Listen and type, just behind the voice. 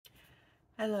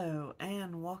Hello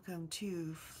and welcome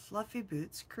to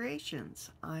Fluffyboots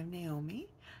Creations. I'm Naomi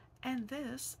and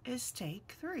this is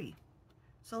take 3.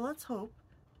 So let's hope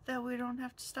that we don't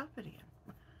have to stop it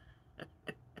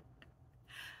again.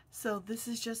 So this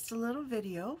is just a little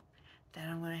video that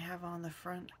I'm going to have on the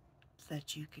front so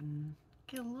that you can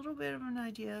get a little bit of an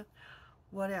idea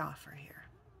what I offer here.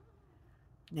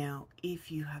 Now,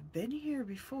 if you have been here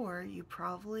before, you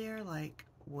probably are like,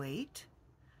 wait,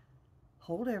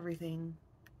 hold everything.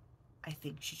 I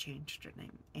think she changed her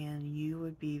name, and you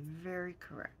would be very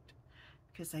correct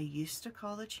because I used to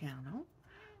call the channel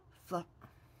Fluff.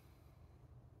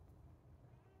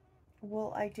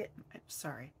 Well, I did. I'm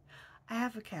sorry. I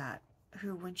have a cat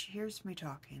who, when she hears me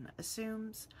talking,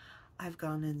 assumes I've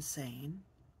gone insane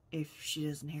if she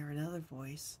doesn't hear another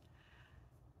voice,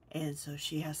 and so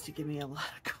she has to give me a lot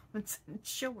of comments and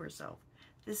show herself.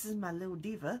 This is my little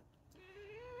diva.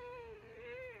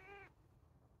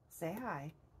 Say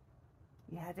hi.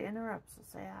 You had to interrupt, so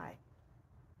say hi.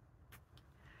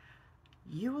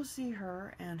 You will see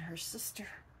her and her sister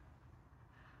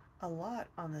a lot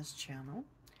on this channel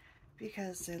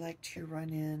because they like to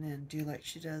run in and do like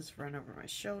she does, run over my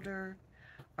shoulder,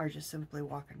 or just simply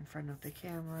walk in front of the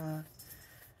camera,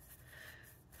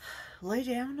 lay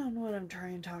down on what I'm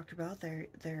trying to talk about.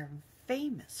 They're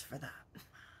famous for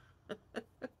that.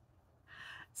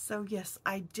 So yes,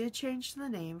 I did change the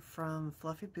name from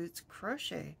Fluffyboots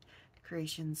Crochet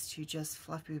Creations to just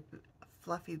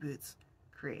Fluffyboots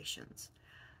Creations.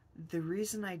 The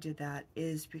reason I did that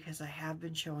is because I have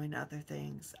been showing other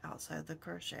things outside the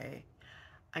crochet.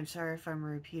 I'm sorry if I'm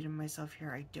repeating myself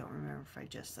here. I don't remember if I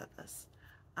just said this.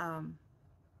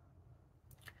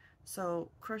 So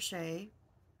crochet,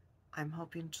 I'm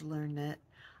hoping to learn it.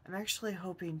 I'm actually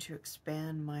hoping to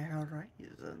expand my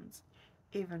horizons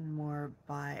even more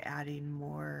by adding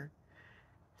more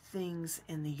things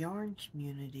in the yarn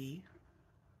community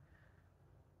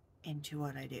into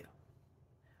what I do.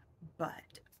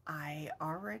 But I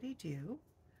already do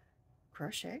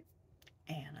crochet,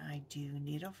 and I do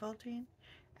needle felting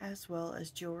as well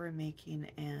as jewelry making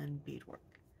and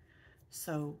beadwork.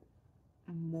 So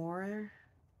more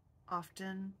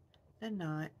often than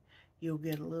not, you'll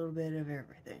get a little bit of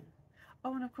everything.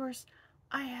 Oh, and of course,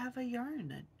 I have a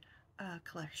yarn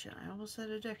collection. I almost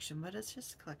said addiction, but it's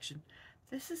just a collection.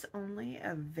 This is only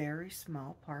a very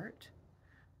small part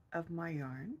of my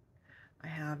yarn. I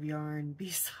have yarn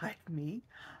beside me.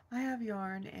 I have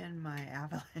yarn in my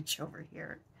avalanche over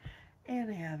here. And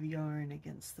I have yarn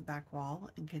against the back wall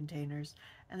in containers.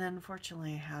 And then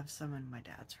unfortunately I have some in my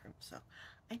dad's room. So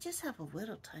I just have a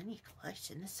little tiny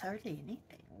collection. It's hardly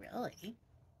anything, really.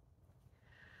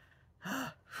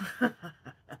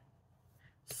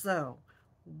 So,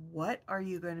 what are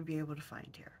you going to be able to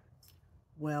find here?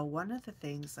 Well, one of the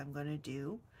things I'm going to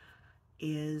do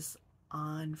is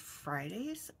on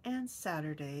Fridays and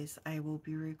Saturdays, I will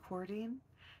be recording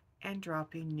and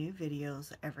dropping new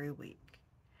videos every week.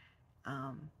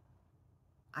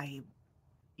 I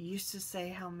used to say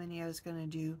how many I was going to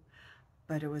do,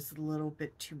 but it was a little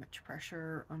bit too much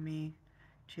pressure on me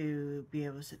to be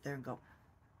able to sit there and go,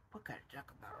 what can I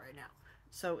talk about right now?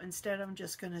 So instead, I'm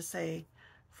just going to say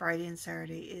Friday and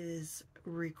Saturday is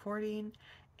recording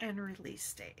and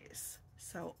release days.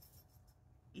 So,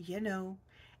 you know,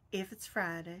 if it's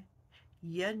Friday,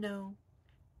 you know,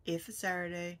 if it's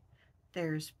Saturday,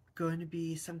 there's going to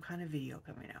be some kind of video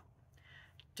coming out.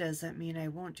 Does that mean I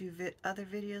won't do other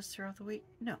videos throughout the week?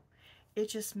 No. It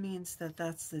just means that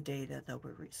that's the day that they'll be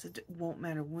released. It won't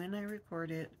matter when I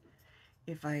record it.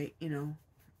 If I,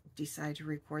 decide to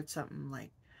record something,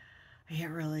 like I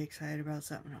get really excited about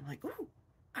something, I'm like, ooh,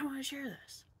 I want to share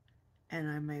this. And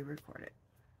I may record it.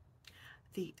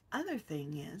 The other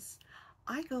thing is,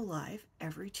 I go live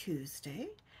every Tuesday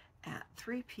at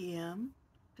 3 p.m.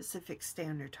 Pacific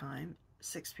Standard Time,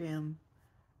 6 p.m.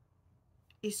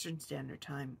 Eastern Standard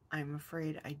Time. I'm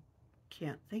afraid I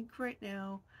can't think right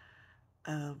now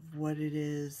of what it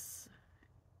is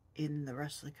in the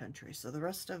rest of the country. So the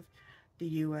rest of the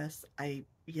U.S.,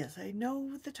 yes, I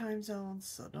know the time zones,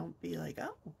 so don't be like,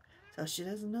 oh, so she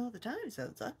doesn't know the time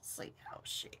zones. Let's see how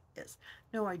she is.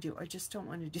 No, I do. I just don't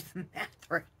want to do the math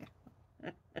right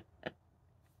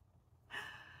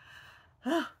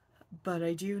now. But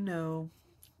I do know,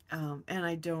 and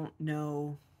I don't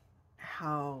know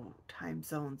how time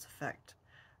zones affect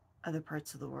other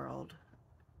parts of the world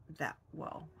that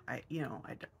well. I don't.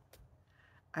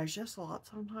 I just a lot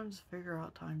sometimes to figure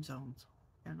out time zones.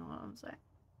 You know what I'm saying?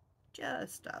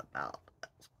 Just about.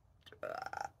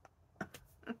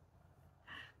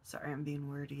 Sorry, I'm being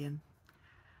weird again.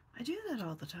 I do that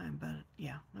all the time, but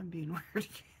yeah, I'm being weird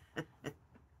again.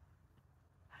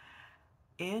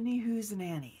 Anywho's and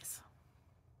Annies.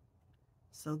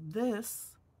 So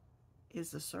this is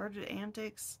the sort of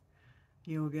antics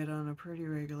you will get on a pretty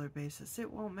regular basis.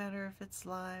 It won't matter if it's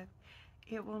live.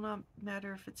 It will not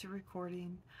matter if it's a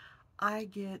recording. I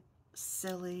get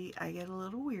silly. I get a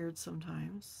little weird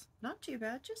sometimes. Not too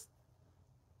bad, just,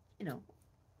 you know,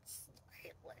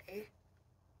 slightly.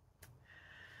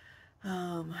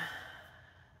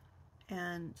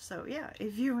 And so, yeah,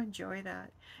 if you enjoy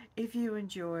that, if you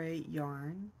enjoy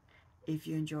yarn, if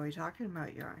you enjoy talking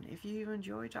about yarn, if you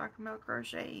enjoy talking about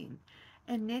crocheting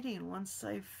and knitting once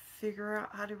I figure out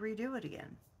how to redo it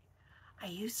again. I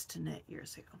used to knit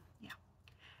years ago, yeah.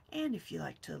 And if you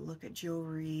like to look at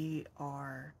jewelry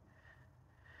or,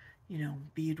 you know,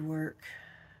 beadwork,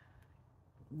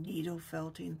 needle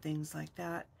felting, things like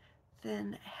that,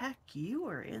 then heck, you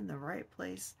are in the right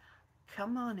place.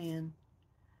 Come on in,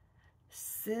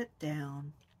 sit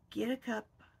down, get a cup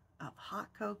of hot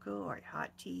cocoa or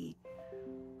hot tea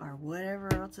or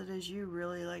whatever else it is you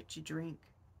really like to drink.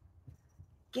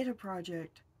 Get a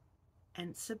project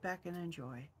and sit back and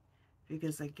enjoy,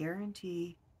 because I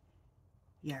guarantee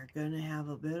you're going to have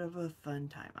a bit of a fun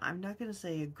time. I'm not going to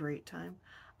say a great time.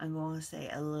 I'm going to say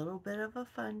a little bit of a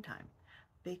fun time,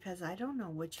 because I don't know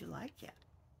what you like yet.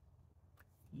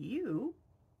 You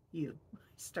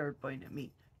start pointing at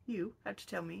me. You have to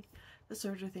tell me the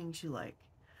sort of things you like.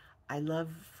 I love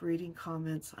reading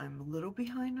comments. I'm a little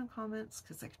behind on comments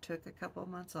because I took a couple of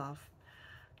months off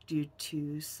due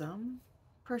to some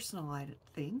personal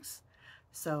things.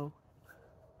 So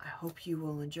I hope you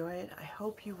will enjoy it. I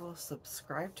hope you will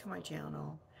subscribe to my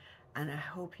channel, and I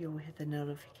hope you will hit the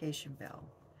notification bell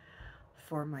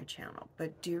for my channel.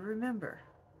 But do remember,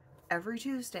 every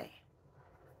Tuesday,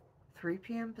 3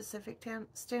 p.m. Pacific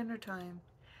Standard Time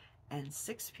and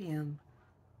 6 p.m.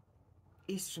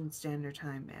 Eastern Standard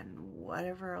Time, and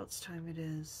whatever else time it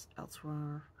is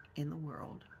elsewhere in the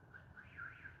world,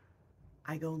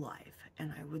 I go live,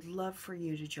 and I would love for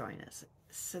you to join us.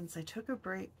 Since I took a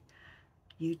break,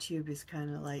 YouTube is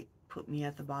kind of like put me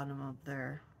at the bottom of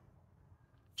their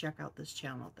check out this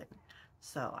channel thing.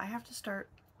 So I have to start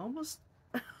almost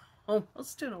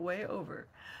in a way over.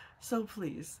 So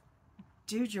please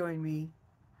do join me,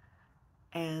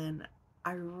 and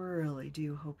I really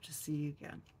do hope to see you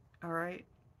again. All right,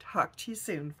 talk to you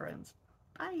soon, friends.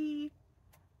 Bye.